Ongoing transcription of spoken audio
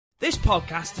This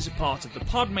podcast is a part of the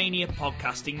Podmania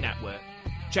podcasting network.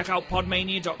 Check out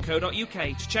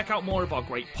podmania.co.uk to check out more of our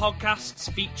great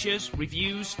podcasts, features,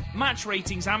 reviews, match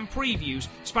ratings and previews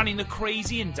spanning the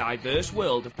crazy and diverse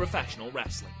world of professional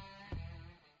wrestling.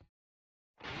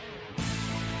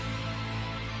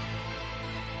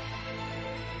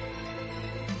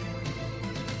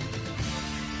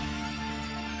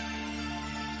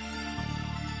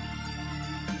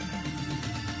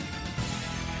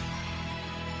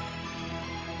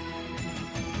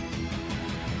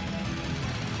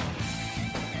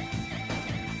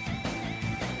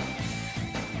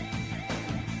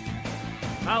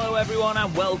 Hello everyone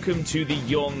and welcome to the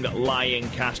Young Lion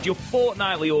Cast, your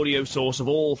fortnightly audio source of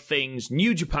all things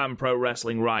New Japan Pro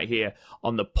Wrestling right here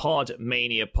on the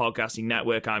Podmania Podcasting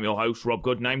Network. I'm your host, Rob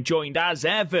Good, and I'm joined as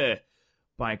ever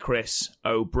by Chris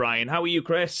O'Brien. How are you,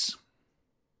 Chris?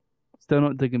 Still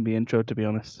not digging the intro, to be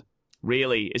honest.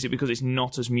 Really? Is it because it's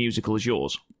not as musical as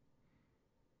yours?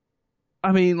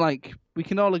 I mean, like, we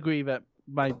can all agree that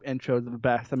my intros are the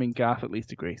best. I mean, Garth at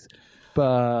least agrees.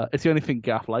 But it's the only thing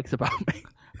Garth likes about me.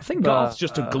 I think Garth's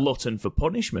just a glutton for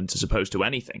punishment as opposed to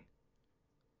anything.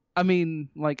 I mean,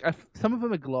 like, some of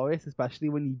them are glorious, especially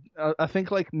when you... I think,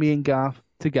 like, me and Garth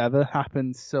together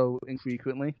happens so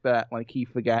infrequently that, like, he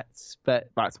forgets that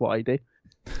that's what I do.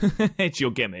 It's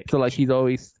your gimmick. So, like, he's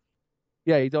always,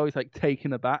 like,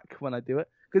 taken aback when I do it.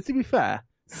 Because, to be fair,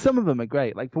 some of them are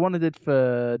great. Like, the one I did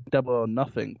for Double or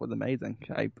Nothing was amazing,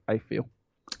 I feel.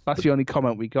 That's the only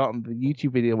comment we got on the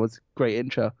YouTube video was great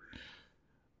intro.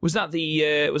 Was that the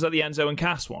Enzo and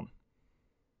Cass one?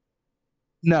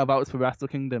 No, that was for Wrestle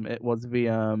Kingdom. It was the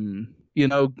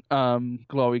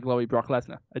Glory Brock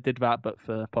Lesnar. I did that, but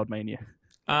for Podmania.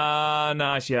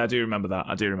 Nice. Yeah, I do remember that.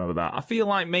 I feel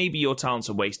like maybe your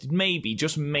talents are wasted. Maybe,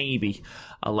 just maybe,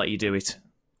 I'll let you do it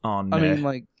on. I mean,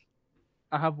 like,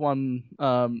 I have one.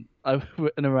 I've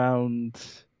written around.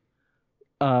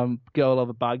 Girl of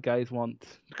a bad guys want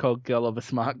called Girl of a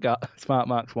smart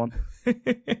marks one.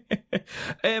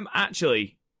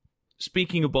 Actually,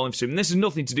 speaking of bowling for soup, and this has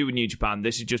nothing to do with New Japan.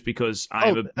 This is just because I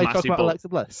am a massive about Alexa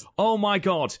Bliss. Oh my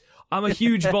god, I'm a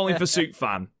huge bowling for soup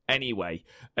fan. Anyway,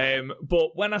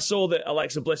 but when I saw that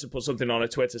Alexa Bliss had put something on her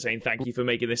Twitter saying thank you for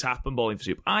making this happen, bowling for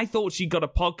soup, I thought she got a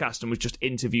podcast and was just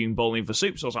interviewing bowling for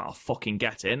soup. So I was like, I'll fucking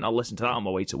get in. I'll listen to that on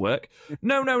my way to work.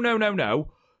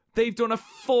 No. They've done a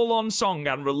full-on song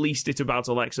and released it about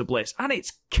Alexa Bliss, and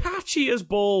it's catchy as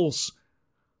balls.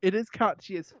 It is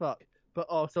catchy as fuck, but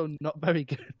also not very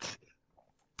good.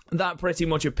 That pretty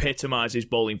much epitomizes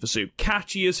bowling for soup.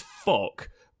 Catchy as fuck,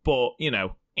 but,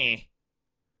 eh.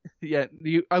 Yeah,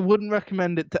 I wouldn't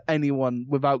recommend it to anyone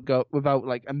without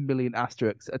like a million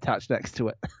asterisks attached next to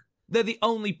it. They're the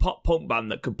only pop-punk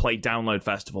band that could play Download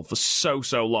Festival for so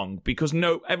long because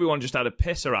everyone just had a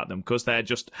pisser at them because they're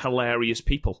just hilarious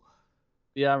people.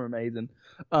 Yeah, I'm amazing.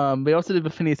 They also did the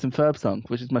Phineas and Ferb song,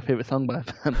 which is my favourite song by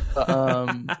them.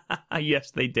 But,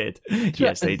 yes, they did.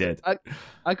 Yes, they did.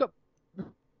 I got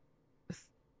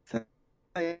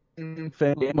thing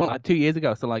 2 years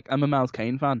ago, so like I'm a Miles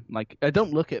Kane fan. Like I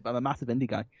don't look it, but I'm a massive indie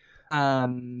guy,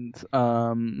 and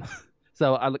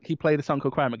So he played a song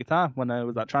called Cry on My Guitar when I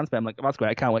was at Transfer. I'm like, that's great,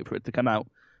 I can't wait for it to come out.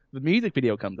 The music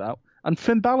video comes out, and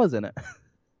Finn Balor's in it.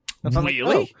 Really?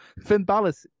 Like, oh, Finn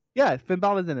Balor's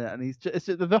in it, and it's just,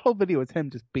 the whole video is him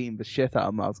just beating the shit out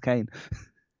of Miles Kane.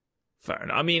 Fair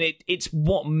enough. I mean, it's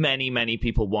what many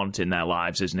people want in their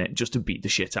lives, isn't it? Just to beat the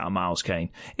shit out of Miles Kane.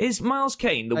 Is Miles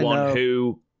Kane the one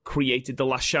who created the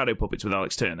last Shadow Puppets with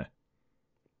Alex Turner?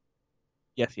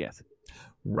 Yes.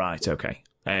 Right, okay.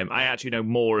 I actually know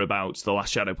more about the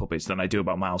Last Shadow Puppets than I do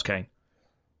about Miles Kane.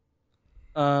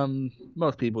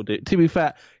 Most people do. To be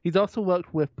fair, he's also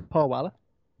worked with Paul Weller,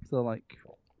 so like,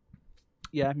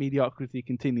 yeah, mediocrity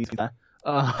continues there.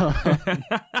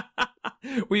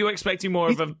 Were you expecting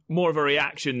more of a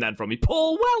reaction then from me,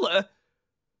 Paul Weller?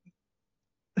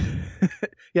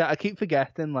 Yeah, I keep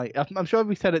forgetting. Like, I'm sure if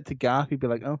we said it to Garth, he'd be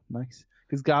like, "Oh, nice,"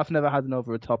 because Garth never had an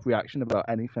over-the-top reaction about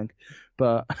anything,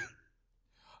 but.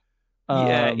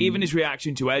 Yeah, even his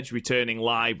reaction to Edge returning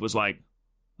live was like,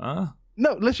 huh?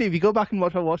 No, literally, if you go back and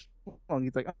watch long,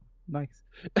 he's like, oh, nice.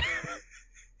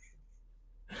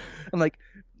 And like,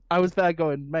 I was there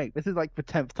going, mate, this is like the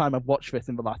 10th time I've watched this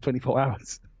in the last 24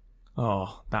 hours.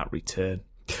 Oh, that return.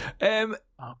 Oh,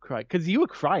 cry. Because you were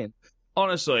crying.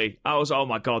 Honestly, I was, oh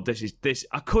my God, this.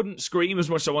 I couldn't scream as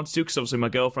much as I wanted to because obviously my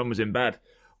girlfriend was in bed.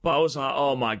 But I was like,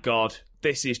 oh my God,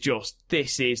 this is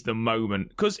the moment.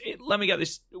 Because let me get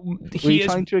this.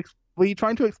 Were you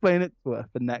trying to explain it to her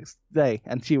the next day?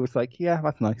 And she was like, yeah,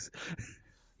 that's nice.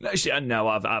 No,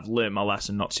 I've learned my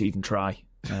lesson not to even try.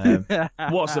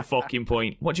 What's the fucking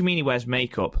point? What do you mean he wears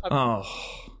makeup?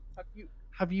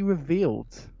 Have you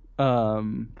revealed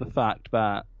the fact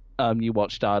that you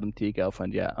watched Stardom to your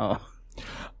girlfriend yet? Oh.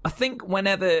 I think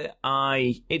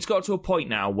it's got to a point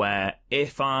now where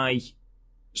if I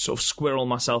sort of squirrel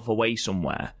myself away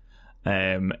somewhere,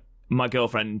 my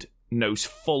girlfriend knows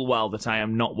full well that I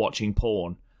am not watching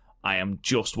porn. I am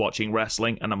just watching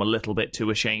wrestling, and I'm a little bit too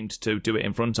ashamed to do it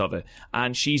in front of her.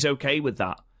 And she's okay with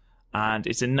that. And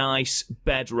it's a nice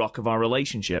bedrock of our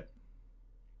relationship.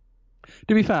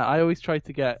 To be fair, I always try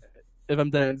to get, if I'm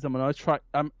dating someone, I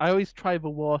always try the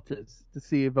waters to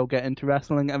see if they'll get into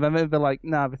wrestling. And then if they're like,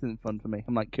 nah, this isn't fun for me,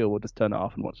 I'm like, cool, we'll just turn it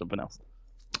off and watch something else.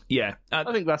 Yeah. I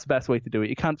think that's the best way to do it.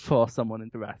 You can't force someone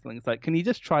into wrestling. It's like, can you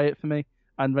just try it for me?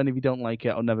 And then if you don't like it,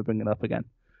 I'll never bring it up again.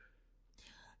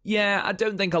 Yeah, I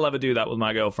don't think I'll ever do that with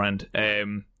my girlfriend.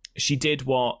 She did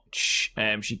watch.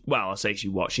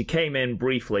 She came in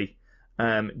briefly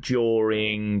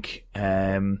during.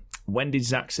 When did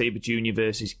Zack Sabre Jr.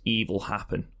 versus Evil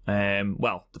happen?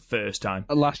 The first time.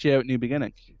 Last year at New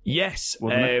Beginning. Yes.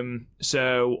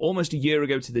 So almost a year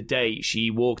ago to the day, she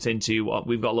walked into.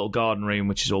 We've got a little garden room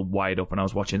which is all wired up, and I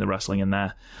was watching the wrestling in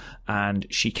there. And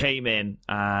she came in,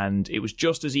 and it was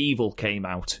just as Evil came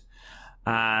out.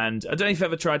 And I don't know if you've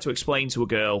ever tried to explain to a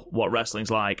girl what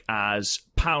wrestling's like as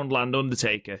Poundland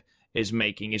Undertaker is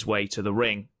making his way to the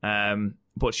ring.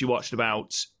 But she watched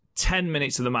about 10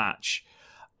 minutes of the match,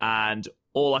 and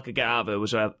all I could get out of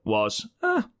her was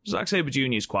Zack Sabre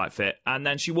Jr. is quite fit. And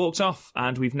then she walked off,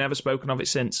 and we've never spoken of it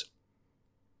since.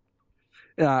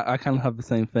 Yeah, I kind of have the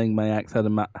same thing. My ex had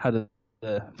a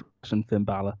Finn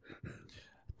Balor.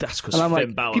 That's because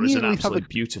Finn Balor is an absolutely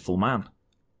beautiful man.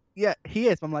 Yeah, he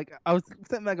is. I'm like, I was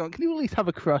sitting there going, can you at least have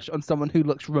a crush on someone who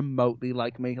looks remotely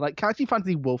like me? Like, can't you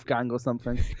fancy Wolfgang or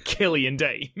something? Killian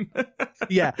Dane.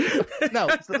 Yeah. No,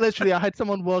 so literally, I had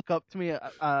someone walk up to me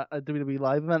at a WWE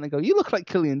Live event and go, you look like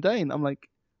Killian Dane. I'm like,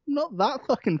 I'm not that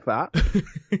fucking fat.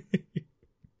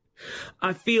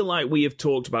 I feel like we have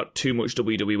talked about too much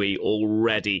WWE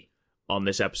already on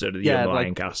this episode of the Young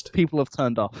Lion Cast. People have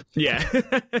turned off. Yeah.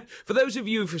 For those of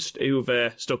you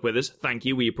who've stuck with us, thank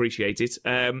you. We appreciate it.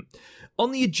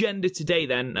 On the agenda today,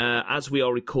 then, as we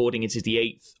are recording, it is the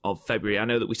 8th of February. I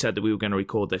know that we said that we were going to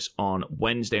record this on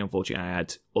Wednesday. Unfortunately, I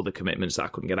had other commitments that I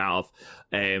couldn't get out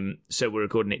of. So we're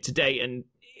recording it today, and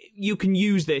you can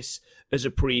use this as a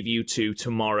preview to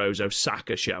tomorrow's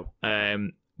Osaka show.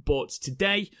 But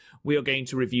today, we are going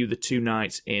to review the 2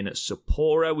 nights in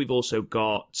Sapporo. We've also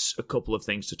got a couple of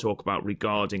things to talk about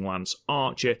regarding Lance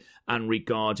Archer and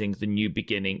regarding the New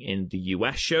Beginning in the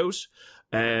US shows.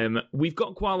 We've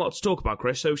got quite a lot to talk about,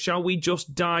 Chris, so shall we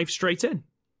just dive straight in?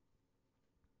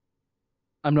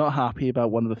 I'm not happy about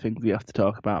one of the things we have to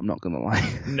talk about, I'm not going to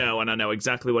lie. No, and I know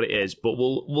exactly what it is, but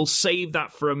we'll save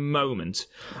that for a moment.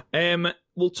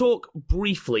 We'll talk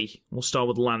briefly. We'll start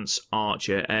with Lance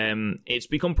Archer. It's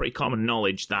become pretty common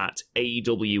knowledge that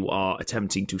AEW are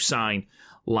attempting to sign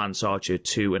Lance Archer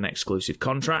to an exclusive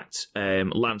contract.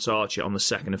 Lance Archer on the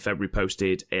 2nd of February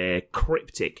posted a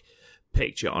cryptic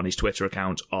picture on his Twitter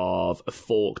account of a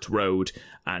forked road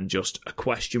and just a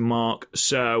question mark.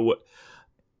 So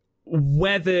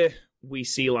whether we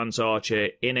see Lance Archer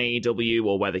in AEW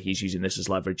or whether he's using this as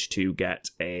leverage to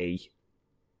get a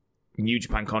New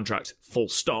Japan contract full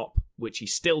stop, which he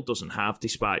still doesn't have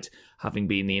despite having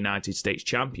been the United States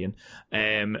champion,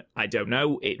 I don't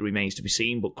know. It remains to be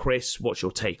seen. But Chris, what's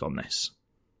your take on this?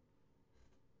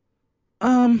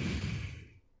 I'm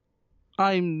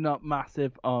not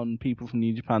massive on people from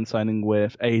New Japan signing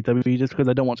with AEW just because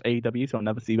I don't watch AEW, so I'll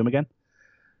never see them again,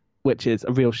 which is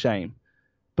a real shame.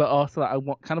 But also, I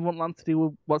kind of want Lance to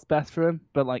do what's best for him.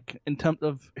 But like in terms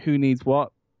of who needs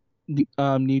what,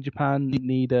 New Japan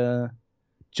need a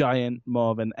giant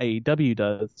more than AEW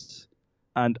does,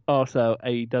 and also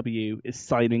AEW is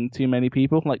signing too many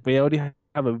people. Like they already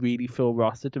have a really full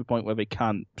roster to the point where they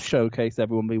can't showcase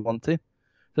everyone they want to.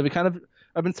 So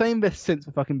I've been saying this since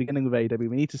the fucking beginning of AEW.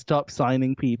 We need to stop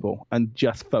signing people and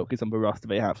just focus on the roster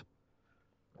they have.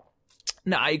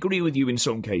 No, I agree with you in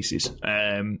some cases.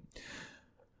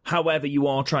 However, you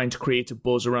are trying to create a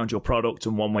buzz around your product,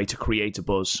 and one way to create a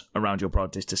buzz around your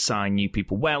product is to sign new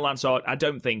people. Well, Lance Archer, I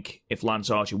don't think if Lance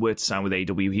Archer were to sign with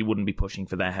AEW, he wouldn't be pushing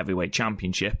for their heavyweight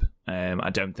championship. I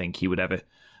don't think he would ever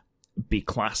be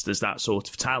classed as that sort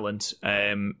of talent.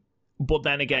 But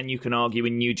then again, you can argue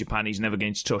in New Japan he's never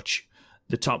going to touch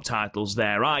the top titles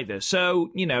there either. So,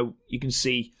 you can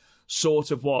see sort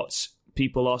of what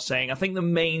people are saying. I think the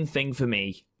main thing for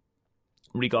me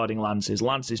regarding Lance is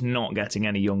not getting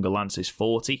any younger. Lance is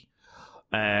 40.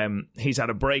 He's had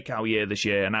a breakout year this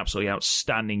year, an absolutely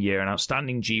outstanding year, an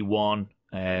outstanding G1,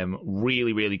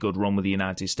 Really, really good run with the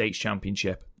United States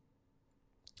Championship.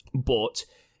 But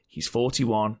he's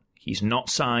 41. He's not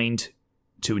signed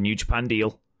to a New Japan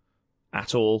deal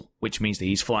at all, which means that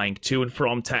he's flying to and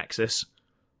from Texas,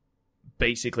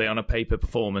 basically on a paper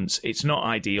performance. It's not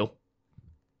ideal.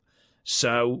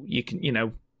 So you can,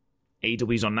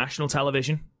 AEW's on national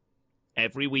television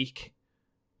every week.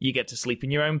 You get to sleep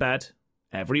in your own bed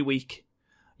every week.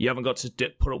 You haven't got to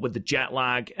put up with the jet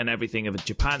lag and everything of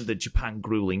the Japan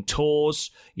grueling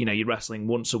tours. You're wrestling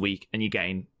once a week and you're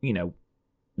getting,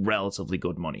 relatively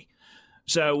good money.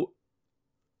 So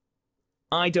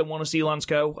I don't want to see Lance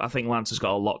go. I think Lance has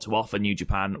got a lot to offer New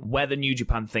Japan. Whether New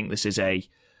Japan think this is a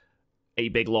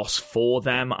big loss for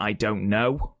them, I don't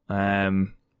know.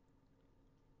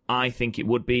 I think it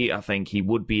would be. I think he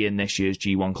would be in this year's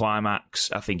G1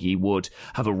 Climax. I think he would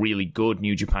have a really good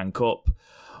New Japan Cup.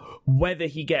 Whether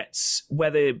he gets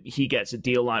a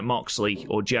deal like Moxley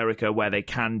or Jericho where they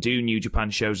can do New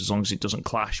Japan shows as long as it doesn't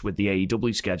clash with the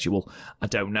AEW schedule, I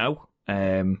don't know.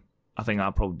 I think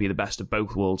that'll probably be the best of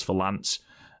both worlds for Lance.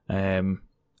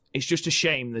 It's just a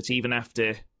shame that even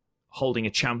after holding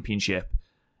a championship,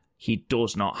 he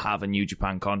does not have a New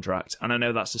Japan contract. And I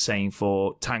know that's the same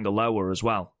for Tangaloa as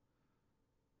well,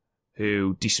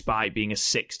 who, despite being a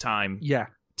 6-time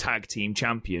tag team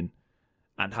champion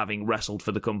and having wrestled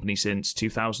for the company since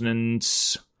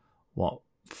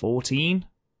 2014?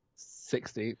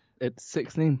 16. It's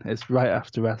 16. It's right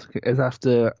after it's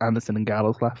after Anderson and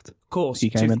Gallows left. Of course. He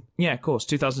came in. Yeah, of course.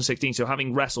 2016. So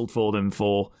having wrestled for them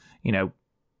for,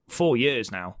 4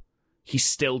 years now, he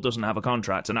still doesn't have a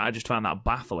contract. And I just found that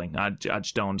baffling. I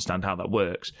just don't understand how that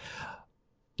works.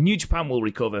 New Japan will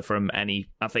recover from I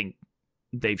think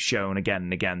they've shown again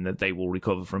and again that they will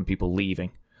recover from people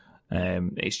leaving.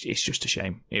 It's just a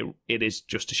shame. It is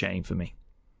just a shame for me.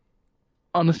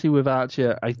 Honestly, with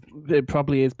Archer, it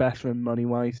probably is best for him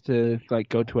money-wise to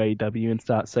go to AEW and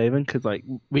start saving, because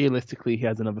realistically he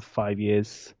has another 5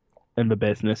 years in the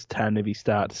business, 10 if he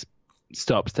stops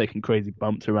taking crazy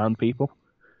bumps around people.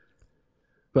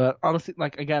 But honestly,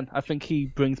 again, I think he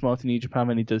brings more to New Japan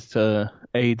than he does to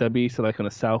AEW. So on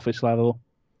a selfish level,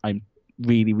 I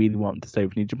really, really want him to stay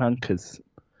with New Japan, because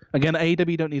again,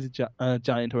 AEW don't need a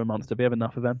giant or a monster. We have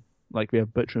enough of them. We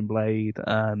have Butcher and Blade,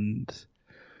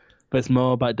 but it's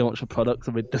more about don't watch the product,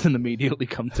 so it doesn't immediately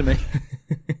come to me.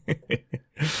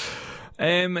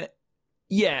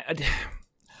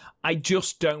 I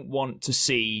just don't want to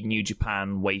see New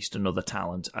Japan waste another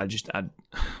talent. I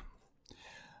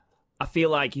feel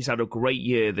like he's had a great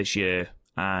year this year,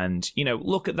 and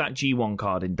look at that G1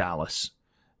 card in Dallas.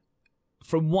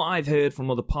 From what I've heard from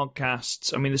other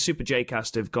podcasts, the Super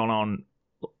J-Cast have gone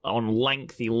on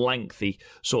lengthy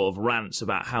sort of rants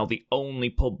about how the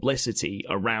only publicity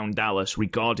around Dallas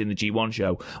regarding the G1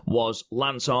 show was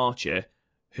Lance Archer,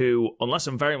 who, unless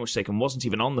I'm very mistaken, wasn't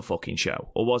even on the fucking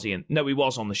show. Or was he? No, he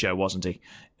was on the show, wasn't he?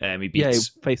 He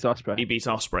faced Ospreay. He beat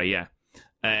Ospreay, yeah.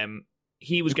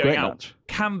 He was going out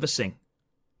canvassing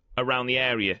around the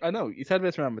area. I know, you said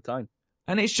this around the time.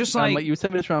 And it's just you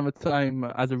said this around the time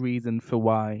as a reason for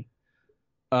why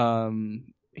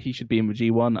he should be in the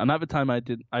G1. And at the time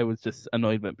I was just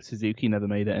annoyed that Suzuki never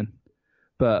made it in.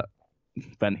 But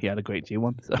then he had a great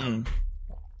G1. So.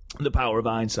 The power of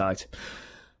hindsight.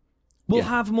 We'll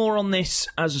have more on this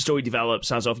as the story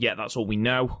develops. As of yet, that's all we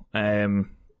know.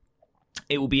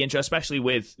 It will be interesting, especially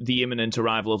with the imminent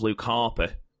arrival of Luke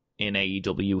Harper in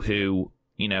AEW, who,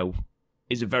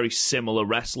 is a very similar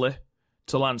wrestler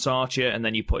to Lance Archer, and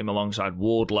then you put him alongside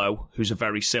Wardlow, who's a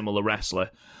very similar wrestler.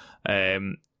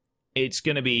 It's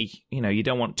going to be, you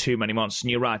don't want too many monsters.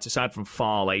 And you're right, aside from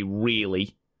Farley,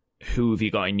 really, who have you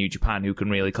got in New Japan who can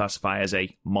really classify as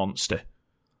a monster?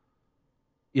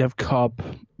 You have Cobb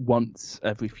once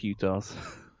every few doors.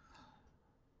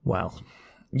 Well,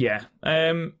 yeah.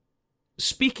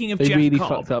 Speaking of they Jeff really Cobb,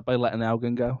 fucked up by letting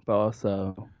Elgin go, but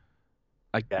also,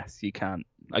 I guess you can't.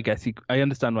 I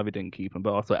understand why they didn't keep him,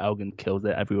 but also Elgin kills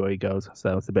it everywhere he goes,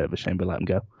 so it's a bit of a shame to let him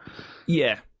go.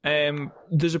 Yeah.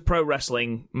 There's a pro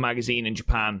wrestling magazine in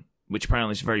Japan, which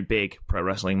apparently is a very big pro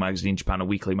wrestling magazine in Japan, a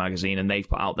weekly magazine, and they've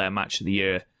put out their match of the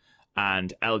year,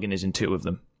 and Elgin is in 2 of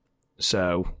them.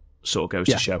 So, sort of goes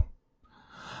to show.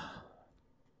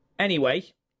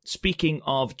 Anyway, speaking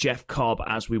of Jeff Cobb,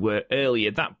 as we were earlier,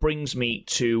 that brings me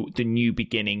to the new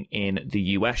beginning in the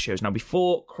US shows. Now,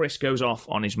 before Chris goes off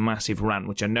on his massive rant,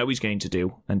 which I know he's going to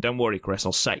do, and don't worry, Chris,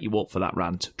 I'll set you up for that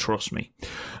rant, trust me.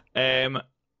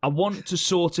 I want to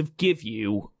sort of give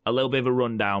you a little bit of a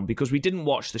rundown, because we didn't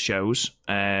watch the shows.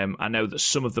 I know that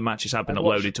some of the matches have been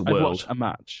uploaded to World. I've watched a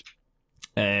match.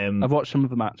 I've watched some of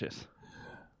the matches.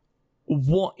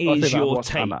 What is your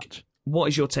take what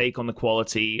is your take on the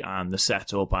quality and the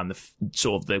setup and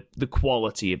the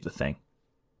quality of the thing?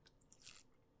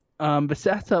 The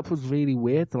setup was really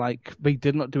weird. Like, they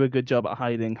did not do a good job at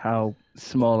hiding how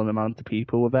small an amount of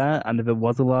people were there, and if there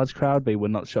was a large crowd, they were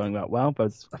not showing that well. There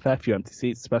was a fair few empty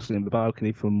seats, especially in the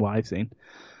balcony from what I've seen.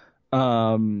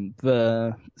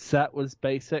 The set was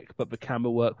basic, but the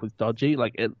camera work was dodgy.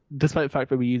 Like, despite the fact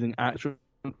that we were using actual,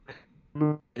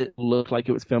 it looked like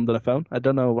it was filmed on a phone. I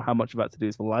don't know how much of that to do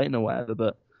with the lighting or whatever,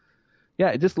 but yeah,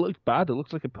 it just looked bad. It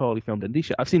looked like a poorly filmed indie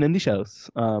show. I've seen indie shows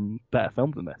better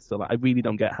filmed than this, so like, I really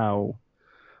don't get how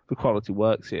the quality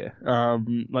works here.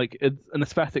 Like, it's an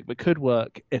aesthetic that could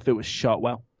work if it was shot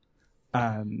well.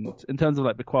 And in terms of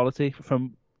like the quality,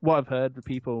 from what I've heard, the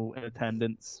people in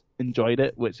attendance enjoyed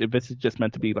it, which, if this is just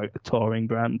meant to be like a touring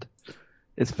brand,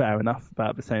 is fair enough. But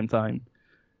at the same time,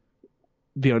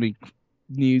 the only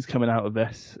news coming out of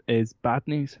this is bad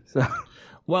news. So,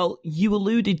 well, you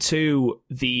alluded to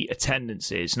the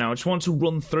attendances. Now, I just want to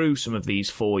run through some of these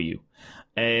for you.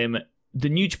 The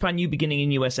New Japan New Beginning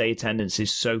in USA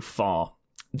attendances so far.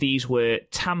 These were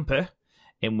Tampa,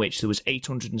 in which there was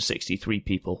 863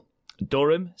 people.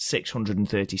 Durham,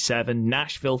 637,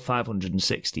 Nashville,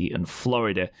 560, and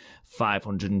Florida,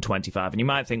 525. And you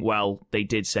might think, well, they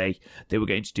did say they were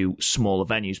going to do smaller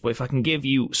venues, but if I can give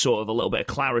you sort of a little bit of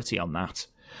clarity on that.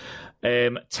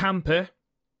 Tampa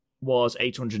was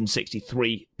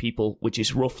 863 people, which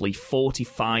is roughly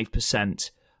 45%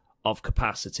 of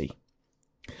capacity.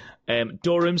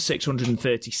 Durham,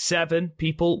 637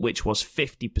 people, which was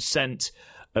 50%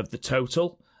 of the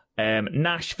total.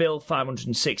 Nashville,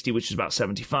 560, which is about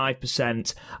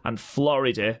 75%, and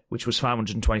Florida, which was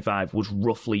 525, was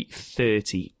roughly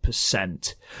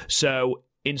 30%. So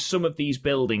in some of these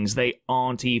buildings, they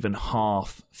aren't even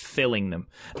half filling them.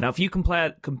 Now, if you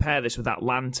compare this with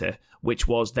Atlanta, which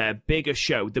was their bigger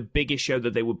show, the biggest show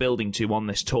that they were building to on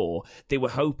this tour, they were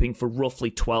hoping for roughly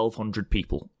 1,200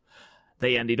 people.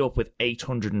 They ended up with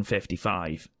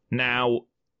 855. Now,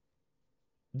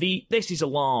 this is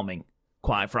alarming,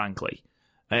 quite frankly,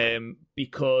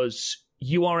 because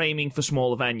you are aiming for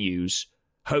smaller venues,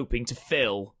 hoping to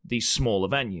fill these smaller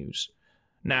venues.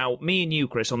 Now, me and you,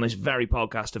 Chris, on this very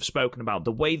podcast have spoken about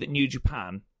the way that New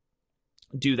Japan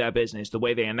do their business, the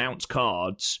way they announce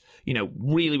cards,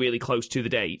 really, really close to the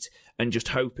date, and just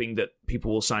hoping that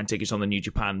people will sign tickets on the New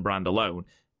Japan brand alone,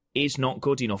 is not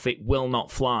good enough. It will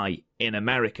not fly in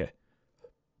America.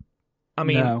 I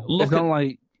mean, no, it's not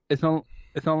like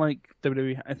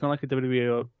WWE. It's not like a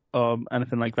WWE or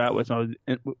anything like that, where it's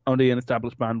only an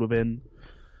established brand within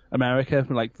America.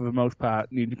 Like, for the most part,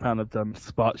 New Japan have done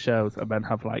spot shows and then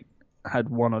have had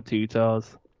one or two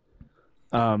tours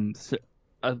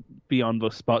beyond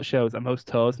those spot shows, and most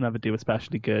tours never do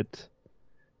especially good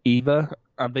either.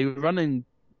 And they were running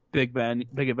bigger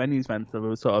venues then, so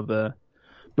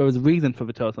there was a reason for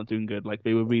the tours not doing good. Like,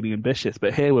 they were really ambitious,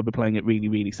 but here we're playing it really,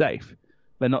 really safe.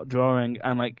 They're not drawing,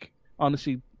 and like,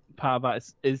 honestly, part of that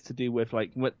is to do with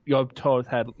like what your tour is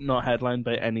not headlined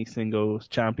by any single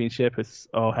championship. It's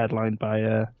all headlined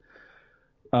by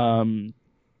the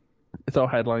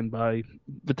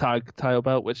tag title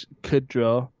belt, which could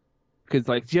draw, because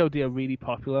like GOD are really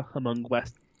popular among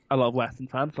a lot of Western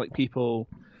fans. Like, people,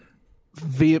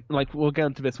 like, we'll get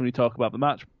into this when we talk about the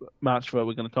match that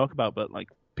we're going to talk about, but like,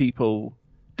 people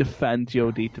defend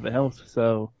GOD to the hills.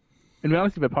 So in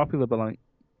reality, they're popular, but like,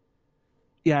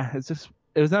 yeah, it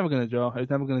was never going to draw. It was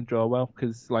never going to draw well,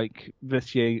 because like,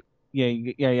 this year,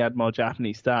 you had more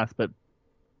Japanese stars, but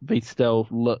they still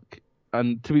look.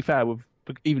 And to be fair,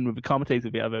 even with the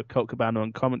commentators, we have a Colt Cabana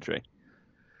on commentary,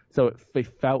 so they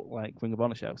felt like Ring of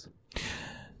Honor shows.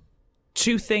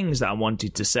 Two things that I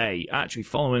wanted to say, actually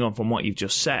following on from what you've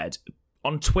just said.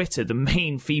 On Twitter, the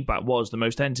main feedback was the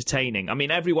most entertaining. I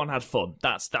mean, everyone had fun.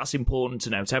 That's important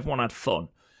to note. Everyone had fun.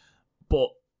 But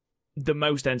the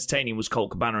most entertaining was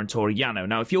Colt Cabana and Toru Yano.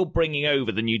 Now, if you're bringing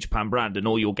over the New Japan brand and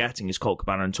all you're getting is Colt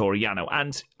Cabana and Toru Yano,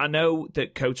 and I know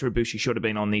that Kota Ibushi should have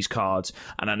been on these cards,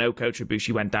 and I know Kota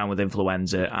Ibushi went down with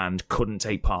influenza and couldn't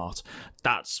take part.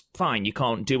 That's fine. You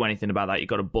can't do anything about that. You've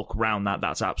got to book around that.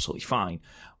 That's absolutely fine.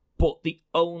 But the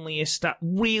only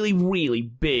really, really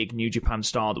big New Japan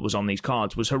star that was on these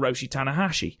cards was Hiroshi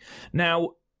Tanahashi.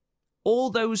 Now, all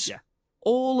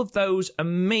of those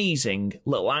amazing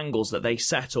little angles that they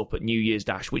set up at New Year's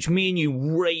Dash, which me and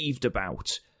you raved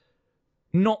about,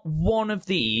 not one of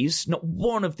these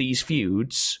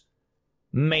feuds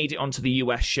made it onto the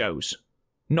US shows.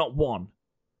 Not one.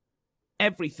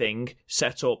 Everything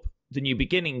set up the New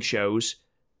Beginning shows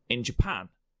in Japan.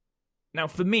 Now,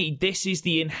 for me, this is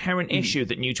the inherent issue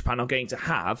that New Japan are going to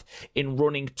have in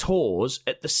running tours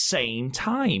at the same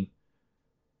time.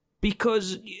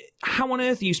 Because how on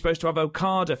earth are you supposed to have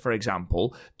Okada, for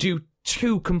example, do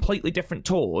 2 completely different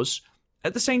tours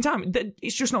at the same time?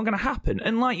 It's just not going to happen.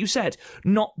 And like you said,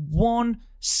 not one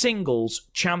singles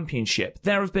championship.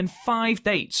 There have been 5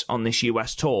 dates on this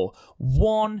US tour.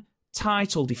 1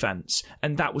 title defense,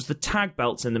 and that was the tag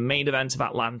belts in the main event of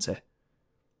Atlanta.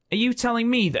 Are you telling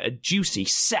me that a juicy,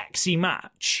 sexy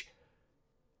match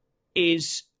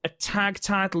is a tag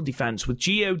title defense with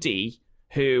GOD,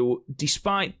 who,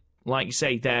 despite, like you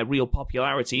say, their real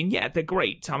popularity, and yeah, they're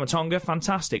great, Tama Tonga,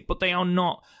 fantastic, but they are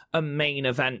not a main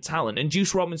event talent. And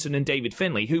Juice Robinson and David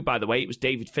Finlay, who, by the way, it was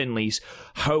David Finlay's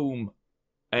home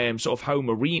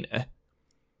arena,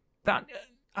 that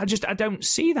I don't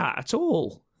see that at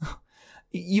all.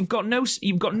 You've got no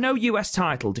US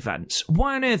title defense.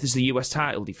 Why on earth is the US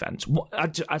title defense?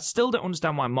 I still don't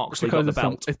understand why Moxley got the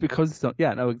belt. It's because it's on,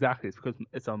 yeah, no, exactly. It's because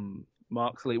it's on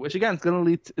Moxley, which again is going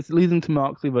to it's leading to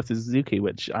Moxley versus Suzuki,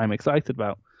 which I'm excited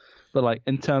about. But like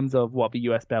in terms of what the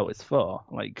US belt is for,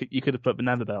 like you could have put the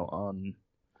Nether belt on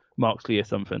Moxley or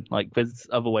something. Like there's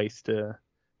other ways to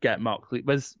get Moxley.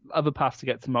 There's other paths to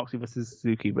get to Moxley versus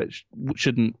Suzuki, which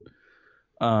shouldn't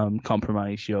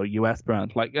compromise your US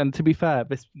brand. Like, and to be fair,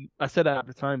 I said at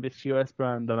the time, this US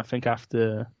brand, and I think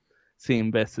after seeing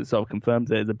this, it sort of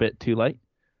confirms it is a bit too late.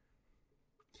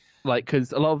 Like,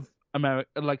 because a lot of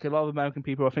American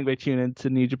people, I think they tune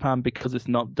into New Japan because it's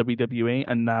not WWE,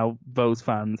 and now those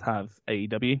fans have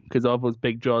AEW because all those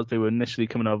big draws they were initially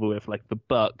coming over with, like the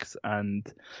Bucks and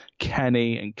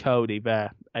Kenny and Cody,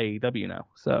 they're AEW now.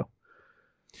 So.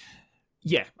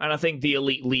 Yeah, and I think the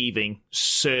Elite leaving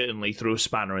certainly threw a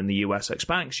spanner in the US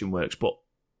expansion works, but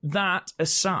that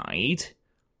aside,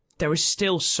 there is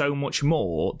still so much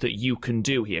more that you can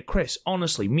do here. Chris,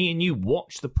 honestly, me and you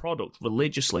watch the product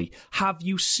religiously. Have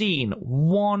you seen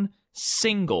one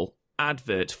single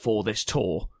advert for this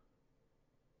tour?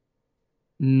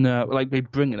 No, like they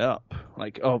bring it up,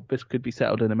 like, oh, this could be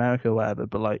settled in America or whatever,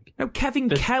 but like... No,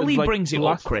 Kevin Kelly brings it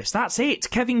up, Chris, that's it.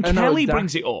 Kevin Kelly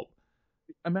brings it up.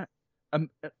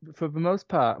 For the most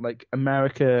part, like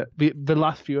America, the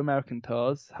last few American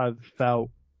tours have felt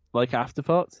like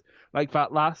afterthoughts. Like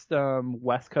that last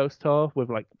West Coast tour with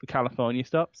like the California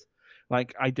stops,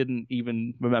 like I didn't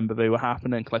even remember they were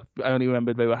happening. Like I only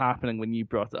remembered they were happening when you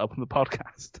brought it up on the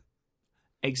podcast.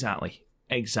 Exactly.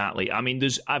 I mean,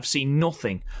 I've seen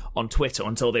nothing on Twitter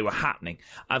until they were happening.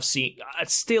 I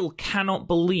still cannot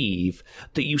believe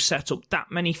that you set up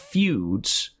that many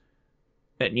feuds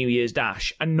at New Year's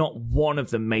Dash, and not one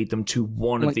of them made them to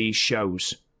one of these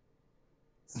shows.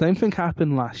 Same thing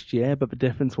happened last year, but the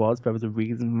difference was there was a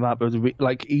reason for that. There was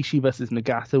like Ishii versus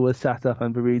Nagata was set up,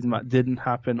 and the reason that didn't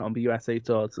happen on the USA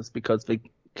tours was because they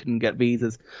couldn't get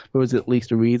visas. There was at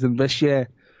least a reason. This year,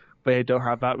 they don't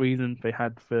have that reason. They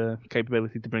had the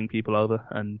capability to bring people over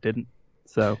and didn't.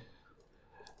 So,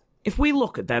 if we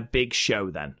look at their big show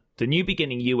then, the New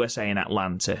Beginning USA in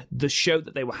Atlanta, the show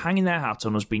that they were hanging their hat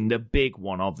on as being the big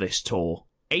one of this tour,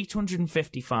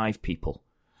 855 people.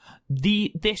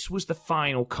 This was the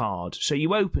final card. So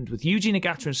you opened with Yuji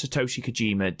Nagata and Satoshi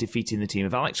Kojima defeating the team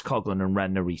of Alex Coughlin and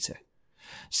Ren Narita.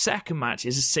 Second match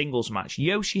is a singles match,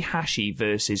 Yoshihashi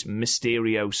versus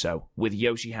Mysterioso, with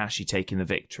Yoshihashi taking the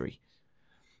victory.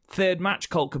 Third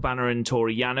match, Colt Cabana and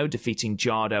Toru Yano defeating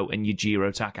Jado and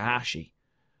Yujiro Takahashi.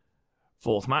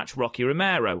 Fourth match, Rocky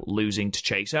Romero losing to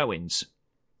Chase Owens.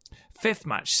 Fifth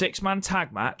match, 6-man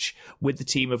tag match with the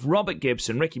team of Robert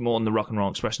Gibson, Ricky Morton, the Rock and Roll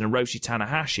Express, and Hiroshi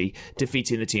Tanahashi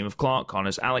defeating the team of Clark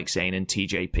Connors, Alex Zane, and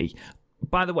TJP.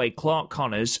 By the way, Clark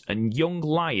Connors and Young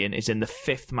Lion is in the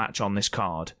 5th match on this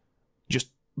card. Just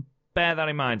bear that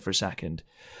in mind for a second.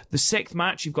 The 6th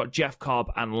match, you've got Jeff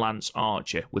Cobb and Lance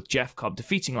Archer, with Jeff Cobb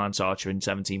defeating Lance Archer in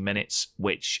 17 minutes,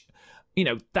 which... You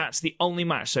know, that's the only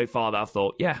match so far that I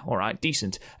thought, yeah, all right,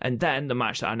 decent. And then the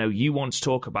match that I know you want to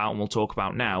talk about and we'll talk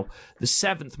about now, the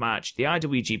 7th match, the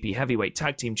IWGP Heavyweight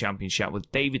Tag Team Championship with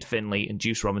David Finlay and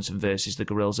Juice Robinson versus the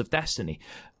Guerrillas of Destiny.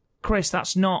 Chris,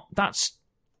 that's not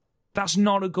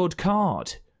a good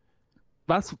card.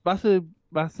 That's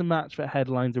a match that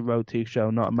headlines a Road 2 show,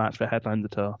 not a match that headlines a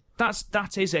tour.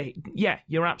 Yeah,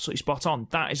 you're absolutely spot on.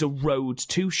 That is a Road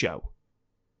 2 show.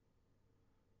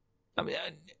 I mean,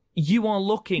 you are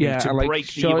looking to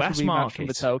break the US market. From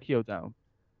the Tokyo Dome.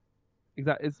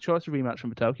 Exactly, it's a choice of rematch from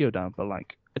the Tokyo Dome, but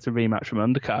like it's a rematch from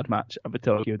an undercard match at the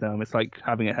Tokyo Dome. It's like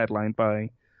having it headlined by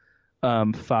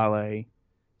Fale,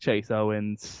 Chase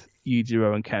Owens,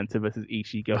 Yujiro and Kenta versus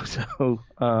Ishii, Goto,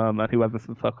 and whoever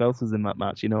the fuck else was in that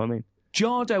match. You know what I mean?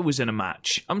 Jado was in a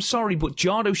match. I'm sorry, but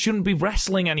Jado shouldn't be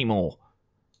wrestling anymore.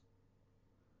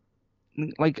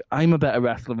 Like, I'm a better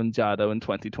wrestler than Jado in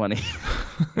 2020.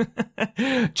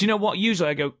 Do you know what? Usually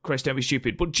I go, Chris, don't be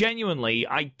stupid. But genuinely,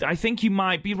 I think you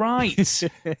might be right.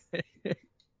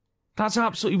 That's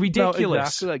absolutely ridiculous. No,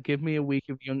 exactly. Like, give me a week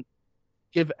of young.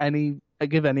 Give any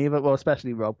of it. Well,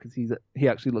 especially Rob, because he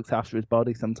actually looks after his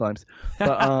body sometimes.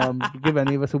 But give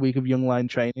any of us a week of young line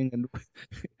training, and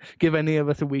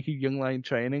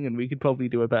we could probably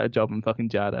do a better job than fucking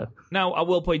Jado. Now, I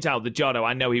will point out that Jado,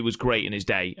 I know he was great in his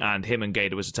day, and him and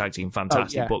Gator was a tag team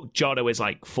fantastic. But Jado is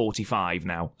like 45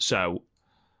 now, so.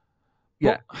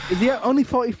 Yeah. Is he only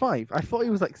 45? I thought he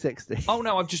was like 60. Oh,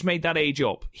 no, I've just made that age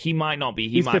up. He might not be.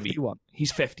 He's 51.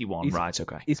 He's 51, right,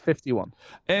 okay. He's 51.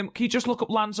 Can you just look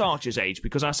up Lance Archer's age?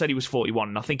 Because I said he was 41,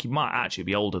 and I think he might actually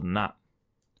be older than that.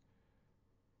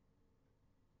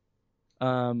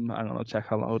 I'm going to check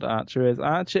how old Archer is.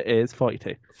 Archer is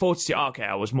 42. 42, okay,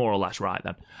 I was more or less right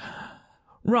then.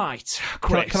 Right,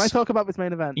 Chris. Can I talk about this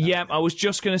main event? Yeah, I was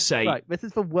just going to say... Right, this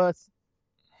is the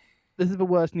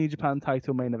worst New Japan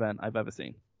title main event I've ever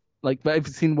seen. Like, I've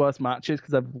seen worse matches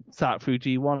because I've sat through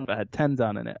G1 that had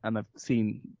Tenzan in it, and I've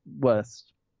seen worse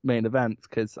main events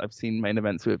because I've seen main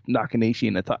events with Nakanishi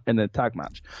in a tag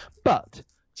match. But,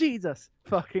 Jesus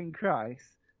fucking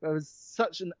Christ, there was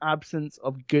such an absence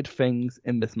of good things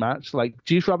in this match. Like,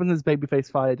 Juice Robinson's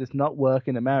babyface fire does not work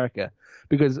in America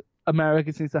because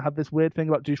America seems to have this weird thing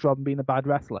about Juice Robinson being a bad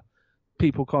wrestler.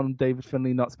 People call him David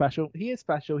Finlay not special. He is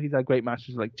special. He's had great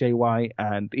matches like JY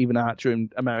and even Archer in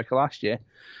America last year.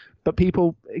 But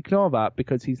people ignore that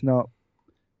because he's not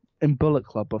in Bullet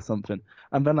Club or something.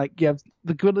 And then, like, you have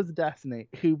the Gorillas of Destiny,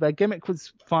 who their gimmick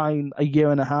was fine a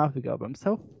year and a half ago, but I'm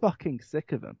so fucking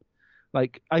sick of them.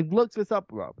 Like, I looked this up,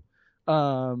 Rob.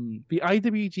 The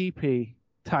IWGP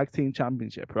Tag Team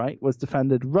Championship, right, was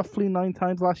defended roughly 9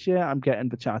 times last year. I'm getting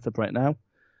the chart up right now.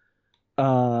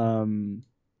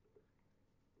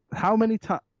 How many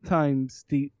times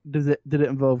did it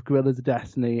involve Gorillas of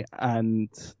Destiny, and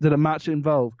did a match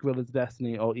involve Gorillas of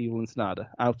Destiny or Evil and Sonata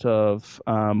out of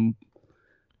 10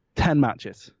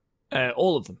 matches?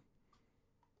 All of them.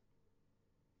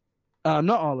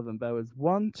 Not all of them. There was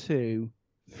 1, 2,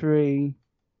 3,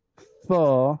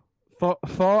 4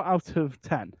 out of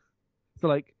 10. So,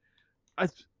 like, a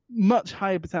much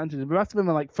higher percentage. The rest of them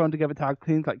are like thrown together tag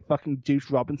teams like fucking Juice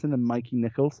Robinson and Mikey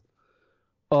Nichols.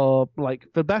 Or, like,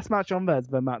 the best match on there is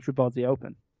the match with Aussie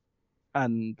Open.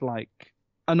 And, like,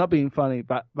 I'm not being funny,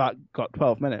 that got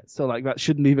 12 minutes. So, like, that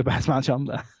shouldn't be the best match on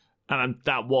there. And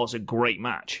that was a great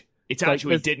match. It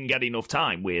actually didn't get enough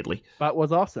time, weirdly. That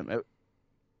was awesome.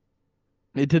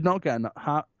 It did not get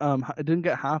it didn't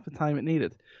get half the time it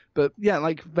needed. But, yeah,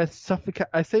 like, I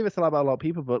say this a lot about a lot of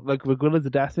people, but, like, the Gorillas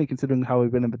of Destiny, considering how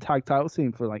we've been in the tag title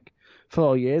scene for, like,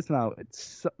 4 years now,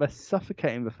 they're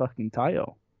suffocating the fucking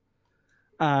title.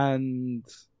 And,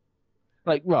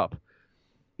 like, Rob,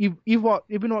 you've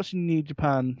been watching New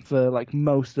Japan for like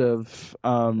most of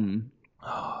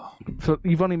so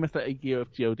you've only missed like a year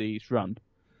of GOD's run.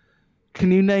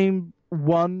 Can you name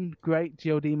one great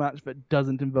GOD match that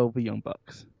doesn't involve the Young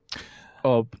Bucks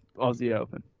or Aussie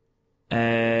Open?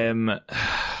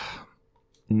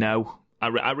 No,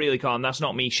 I really can't. That's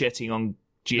not me shitting on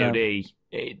GOD.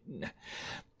 No.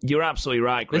 You're absolutely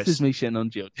right, Chris. This is me shitting on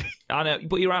GOD. I know,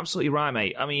 but you're absolutely right,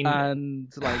 mate. I mean... And,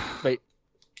 like, wait.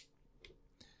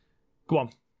 Go on.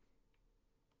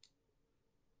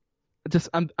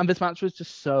 And this match was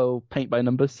just so paint by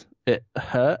numbers. It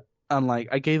hurt. And, like,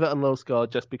 I gave it a low score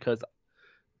just because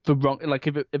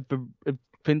if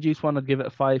Finn Juice won, I'd give it a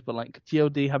 5. But, like,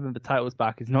 GOD having the titles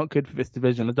back is not good for this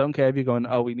division. I don't care if you're going,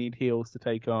 we need heels to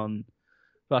take on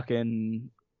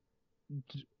fucking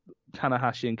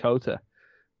Tanahashi and Kota.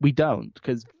 We don't,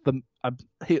 because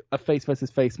a face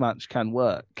versus face match can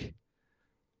work.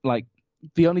 Like,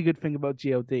 the only good thing about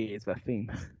GOD is their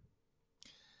theme.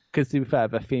 Because, to be fair,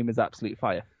 their theme is absolute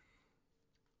fire.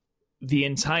 The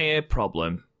entire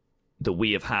problem that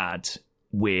we have had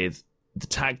with the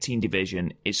tag team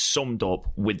division is summed up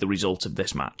with the result of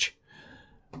this match.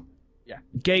 Yeah.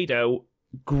 Gato,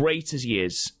 great as he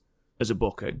is as a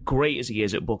booker, great as he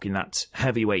is at booking that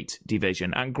heavyweight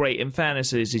division, and great in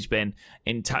fairness as he's been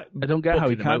in I don't get how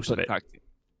he can't put tag team.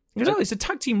 Exactly, it's a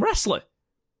tag team wrestler.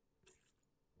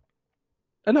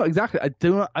 I know exactly.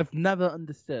 I've never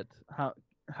understood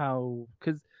how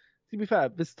because to be fair,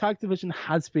 this tag division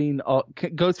has been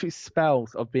goes through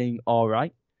spells of being all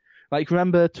right. Like,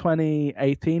 remember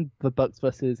 2018, the Bucks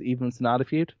versus Evil and Sonata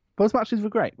feud? Those matches were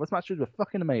great. Those matches were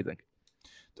fucking amazing.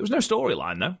 There was no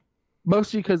storyline though.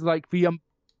 Mostly because, like, there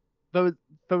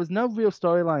was no real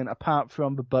storyline apart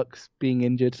from the Bucks being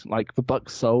injured. Like, the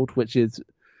Bucks sold, which is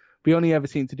we only ever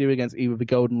seem to do against either the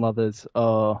Golden Lovers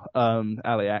or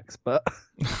LAX. But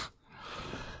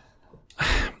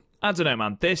I don't know,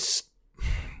 man. This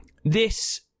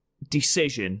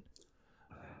decision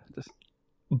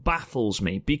baffles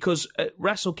me because at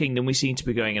Wrestle Kingdom we seem to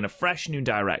be going in a fresh new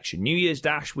direction. New Year's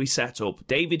Dash, we set up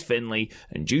David Finlay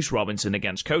and Juice Robinson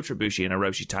against Kota Ibushi and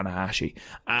Hiroshi Tanahashi,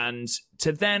 and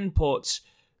to then put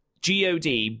God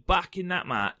back in that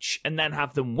match and then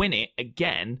have them win it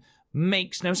again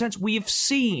makes no sense. We have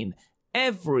seen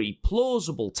every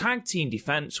plausible tag team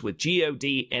defense with God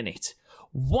in it.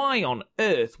 Why on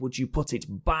earth would you put it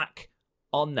back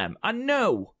on them? I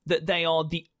know that they are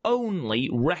the only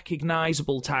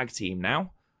recognizable tag team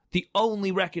now. The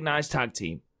only recognized tag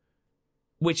team.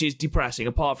 Which is depressing,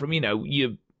 apart from,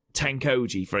 your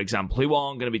Tenkoji, for example, who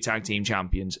aren't going to be tag team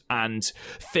champions, and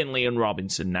Finlay and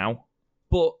Robinson now.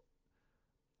 But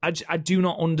I do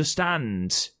not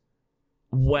understand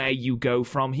where you go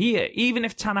from here. Even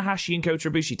if Tanahashi and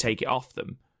Kota Ibushi take it off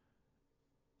them,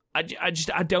 I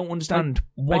don't understand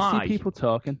why. I see people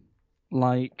talking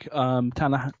like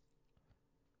Tanahashi.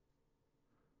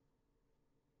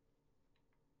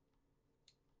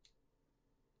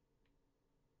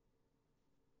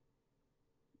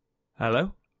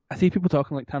 Hello? I see people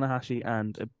talking like Tanahashi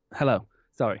and hello.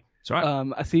 Sorry. It's all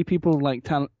right. I see people like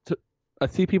I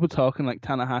see people talking like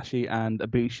Tanahashi and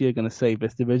Ibushi are going to save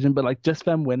this division, but like just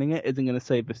them winning it isn't going to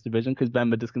save this division because then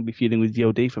they're just going to be feuding with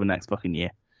God for the next fucking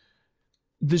year.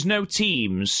 There's no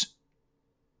teams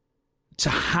to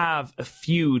have a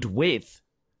feud with.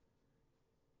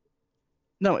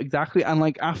 No, exactly. And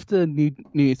like after New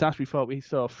Year's Dash, we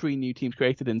saw 3 new teams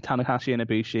created in Tanahashi and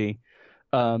Ibushi,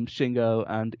 Shingo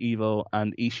and Evil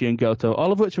and Ishii and Goto,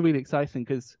 all of which are really exciting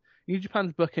because New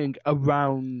Japan's booking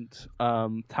around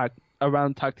tag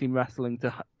team wrestling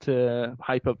to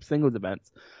hype up singles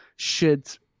events should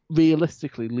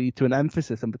realistically lead to an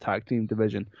emphasis on the tag team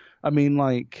division. I mean,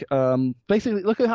 like, basically, look at